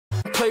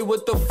play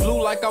with the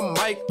flu like I'm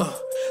Mike.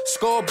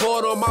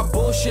 Scoreboard on my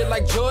bullshit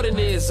like Jordan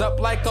is. Up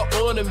like an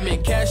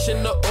ornament, cash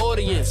in the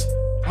audience.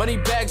 Money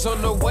bags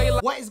on the way.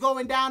 What is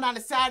going down on a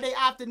Saturday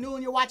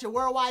afternoon? You're watching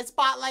Worldwide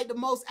Spotlight, the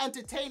most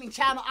entertaining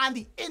channel on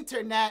the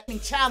internet. Entertaining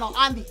channel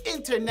on the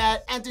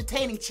internet.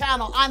 Entertaining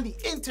channel on the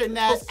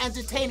internet.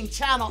 Entertaining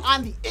channel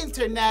on the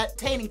internet.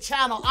 Entertaining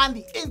channel on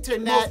the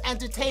internet.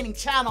 Entertaining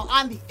channel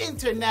on the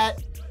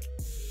internet.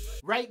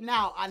 Right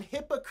now on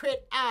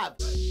Hypocrite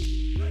Ave.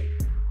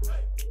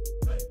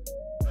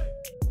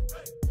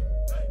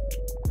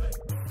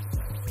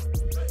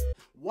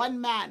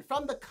 One man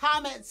from the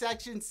comment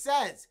section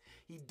says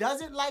he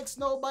doesn't like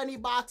Snow Bunny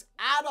box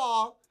at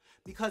all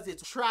because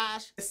it's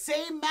trash. The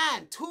same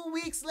man 2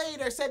 weeks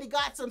later said he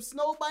got some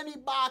Snow Bunny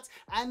box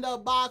and the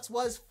box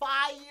was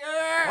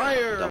fire.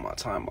 Fire! On my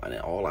timeline,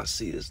 and all I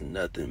see is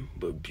nothing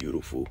but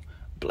beautiful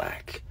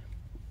black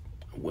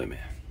women.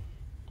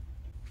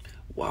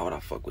 Why would I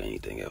fuck with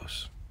anything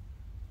else?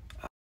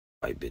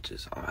 White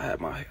bitches.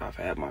 I've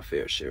had my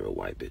fair share of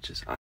white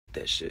bitches. I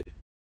that shit.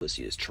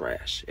 Pussy is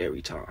trash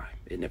every time.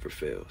 It never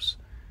fails.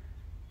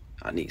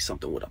 I need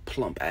something with a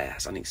plump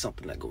ass. I need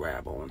something to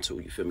grab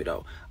onto. You feel me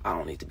though? I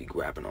don't need to be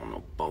grabbing on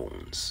no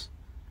bones.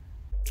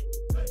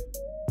 I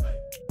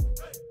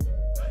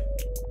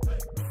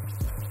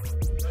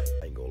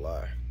ain't gonna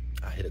lie.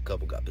 I hit a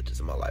couple got bitches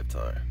in my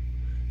lifetime.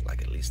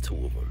 Like at least 2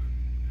 of them.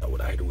 I would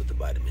hit her with the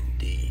vitamin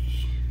D.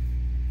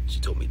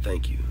 She told me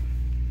thank you.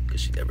 Cause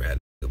she never had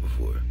a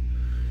before.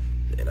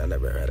 And I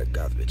never had a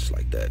goth bitch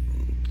like that.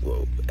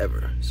 Well,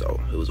 ever. So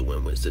it was a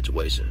win-win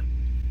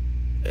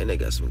situation. And they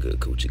got some good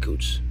coochie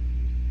cooch.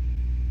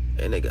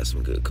 And they got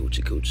some good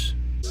coochie cooch.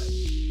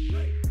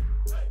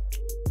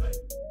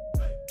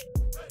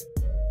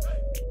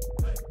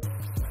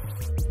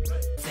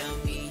 Tell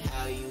me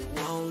how you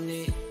want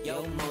it.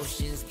 Your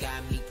emotions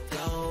got me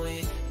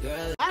going,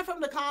 girl. And from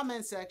the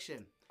comment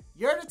section,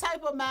 you're the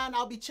type of man,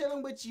 I'll be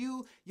chilling with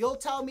you. You'll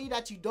tell me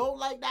that you don't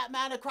like that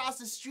man across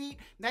the street.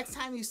 Next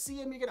time you see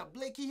him, you're gonna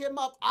blicky him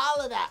up,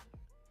 all of that.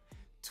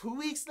 2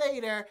 weeks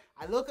later,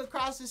 I look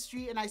across the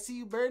street and I see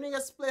you burning a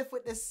spliff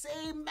with the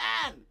same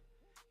man.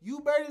 You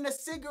burning a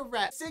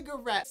cigarette.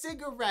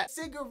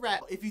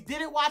 If you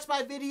didn't watch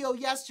my video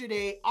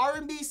yesterday,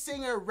 R&B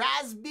singer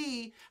Raz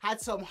B had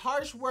some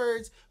harsh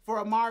words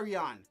for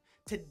Amarion.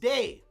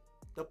 Today,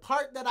 the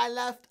part that I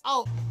left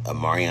out.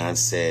 Amarion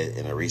said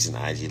in a recent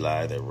IG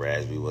live that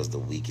Raz B was the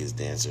weakest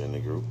dancer in the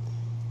group.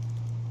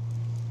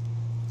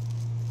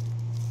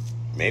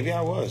 Maybe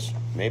I was.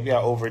 Maybe I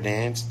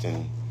overdanced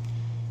and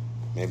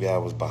maybe I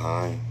was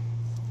behind.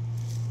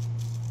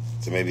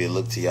 So maybe it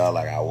looked to y'all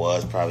like I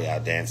was probably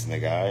out dancing the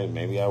guy.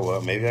 Maybe I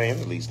was. Maybe I am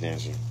the least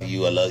dancer. I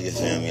love your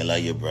family. I love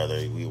your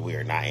brother. We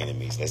are not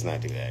enemies. Let's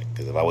not do that.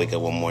 Because if I wake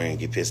up one morning and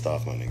get pissed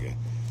off, my nigga,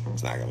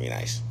 it's not going to be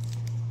nice.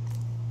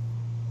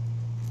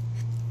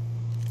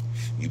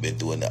 You've been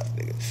through enough,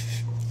 nigga.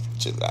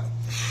 Chill out.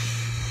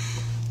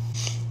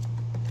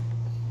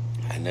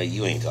 I know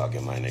you ain't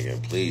talking, my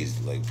nigga. Please,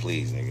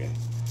 please, nigga.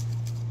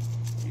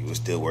 You was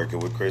still working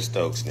with Chris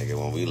Stokes, nigga,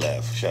 when we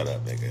left. Shut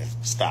up, nigga.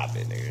 Stop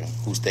it, nigga.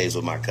 Who stays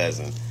with my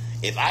cousin?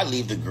 If I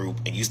leave the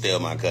group and you stay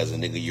with my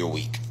cousin, nigga, you're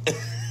weak.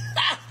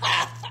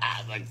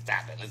 Like,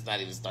 stop it. Let's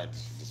not even start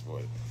this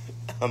morning.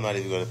 I'm not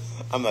even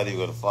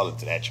gonna fall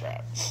into that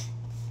trap.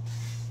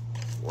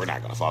 We're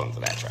not gonna fall into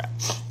that trap.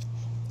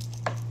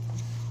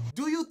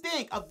 Do you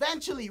think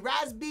eventually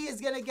Raz B is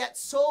gonna get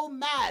so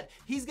mad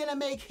he's gonna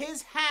make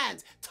his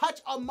hands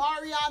touch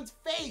Amarion's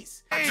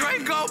face?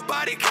 Draco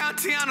body count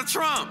Tiana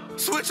Trump.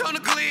 Switch on the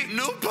click,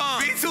 new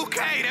pump.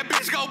 B2K, that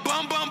bitch go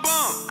bum bum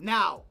bum.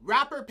 Now,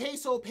 rapper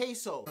Peso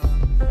Peso.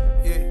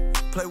 Yeah,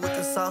 play with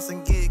the sauce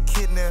and get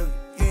kidnapped.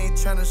 You ain't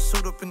tryna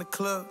shoot up in the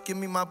club. Give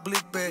me my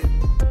blick bag.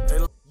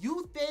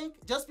 You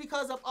think just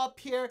because I'm up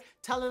here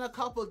telling a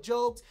couple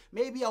jokes,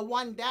 maybe a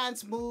one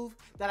dance move,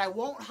 that I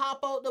won't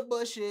hop out the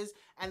bushes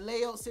and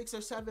lay out 6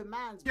 or 7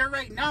 mans? Here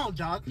right now,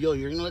 Jock. Yo,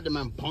 you're gonna let the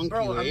man punk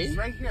you, eh? He's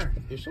right here.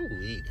 You're so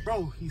weak.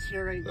 Bro, he's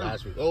here right now.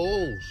 Last week.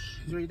 Oh,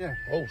 he's right there.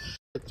 Oh,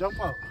 jump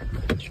out.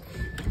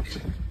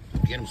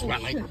 Get him,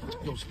 spotlight.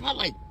 Yo,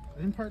 spotlight.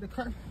 I didn't park the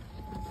car.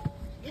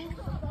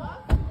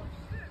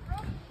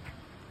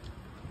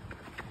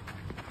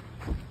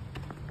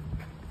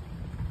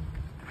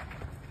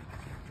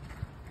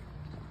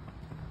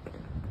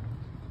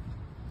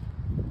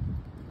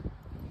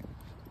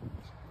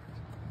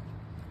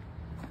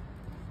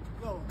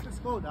 Let's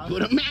go, dog. Yo,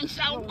 the man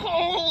sound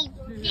cold.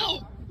 Yo,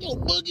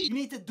 Boogie. You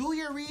need to do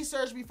your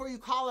research before you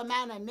call a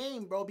man a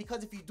name, bro.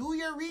 Because if you do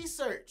your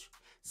research,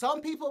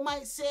 some people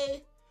might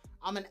say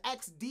I'm an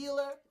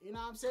ex-dealer. You know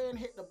what I'm saying?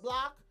 Hit the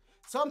block.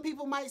 Some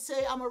people might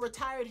say I'm a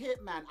retired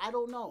hitman. I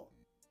don't know.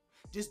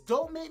 Just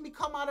don't make me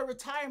come out of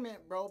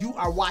retirement, bro. You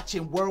are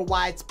watching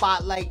Worldwide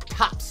Spotlight.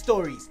 Top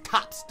stories,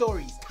 top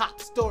stories,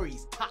 top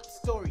stories, top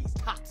stories,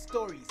 top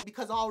stories.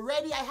 Because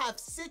already I have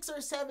 6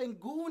 or 7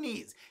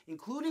 Goonies,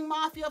 including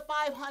Mafia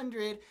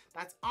 500,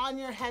 that's on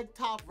your head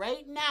top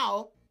right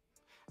now.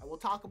 And we'll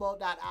talk about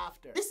that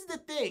after. This is the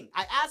thing.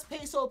 I asked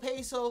Peso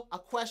Peso a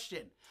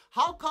question.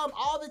 How come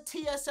all the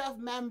TSF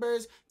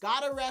members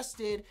got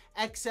arrested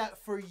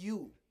except for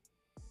you?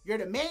 You're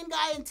the main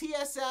guy in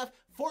TSF,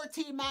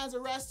 14 mans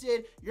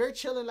arrested, you're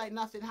chilling like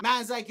nothing.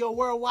 Man's like, yo,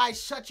 Worldwide,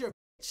 shut your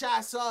bitch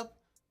ass up.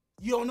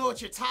 You don't know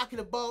what you're talking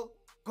about.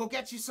 Go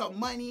get you some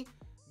money.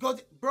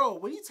 Bro,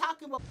 what are you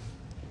talking about?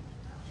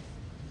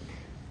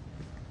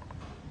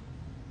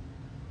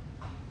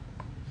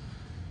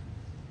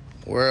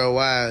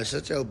 Worldwide,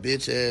 shut your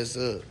bitch ass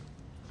up.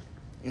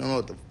 You don't know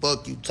what the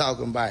fuck you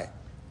talking about,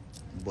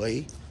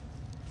 boy.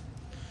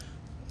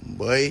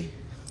 Boy,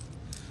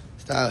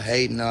 stop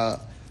hating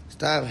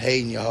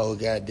your whole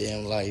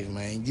goddamn life,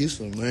 man. Get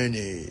some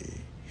money.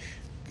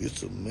 Get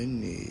some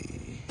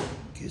money.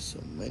 Get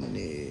some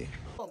money.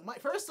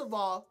 First of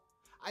all,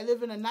 I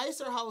live in a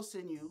nicer house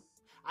than you.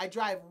 I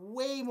drive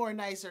way more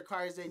nicer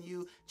cars than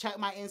you. Check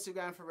my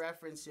Instagram for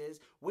references.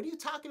 What are you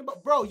talking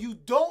about? Bro, you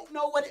don't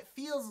know what it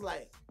feels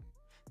like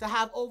to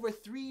have over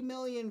 3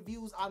 million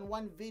views on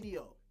one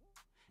video.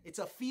 It's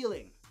a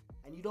feeling,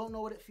 and you don't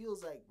know what it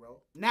feels like,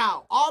 bro.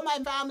 Now, all my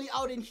family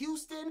out in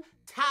Houston,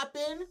 tap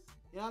in.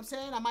 You know what I'm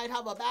saying? I might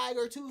have a bag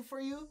or two for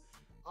you.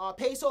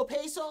 Peso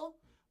Peso.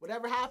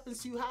 Whatever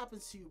happens to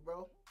you,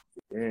 bro.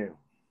 Damn.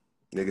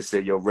 Nigga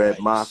said, yo, Red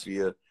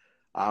Mafia,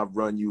 I'll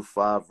run you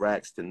 5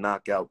 racks to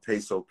knock out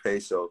Peso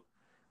Peso.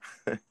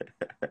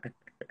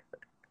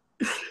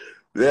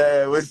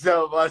 Yeah, what's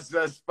up? My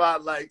son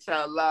Spotlight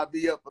trying to line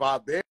me up. My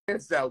band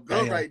sound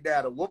good right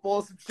now. To whoop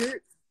on some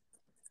shit.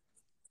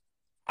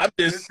 I'm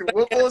just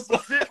whoop on some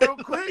shit real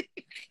quick.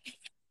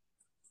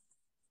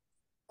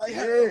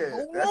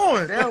 Yeah,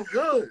 that sound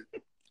good.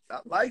 I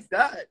like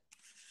that.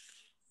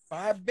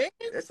 5 bands?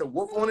 That's a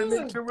whoop on a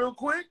nigga real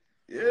quick.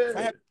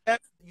 Yeah.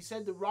 You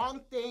said the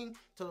wrong thing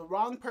to the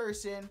wrong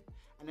person,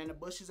 and then the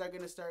bushes are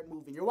gonna start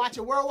moving. You're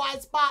watching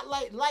Worldwide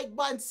Spotlight. Like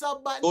button,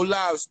 sub button. Go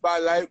live,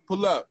 Spotlight.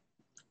 Pull up.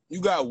 You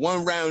got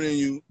 1 round in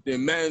you,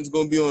 then man's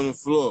gonna be on the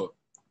floor.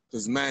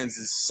 Cause man's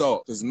is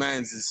salt. Cause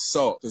man's is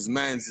salt. Cause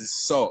man's is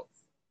salt.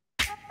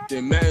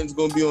 Then man's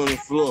gonna be on the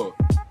floor.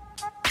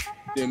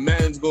 Then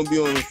man's gonna be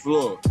on the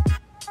floor.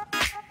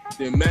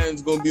 Then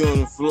man's gonna be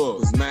on the floor.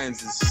 Cause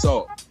man's is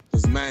salt.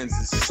 Cause man's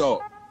is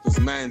salt. Cause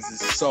man's is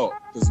salt.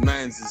 Cause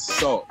man's is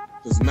salt.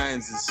 Cause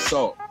man's is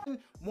salt.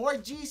 More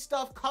G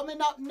stuff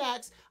coming up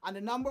next on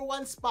the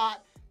 #1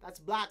 spot. That's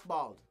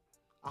Blackballed.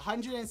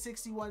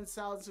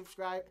 161,000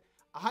 subscribed.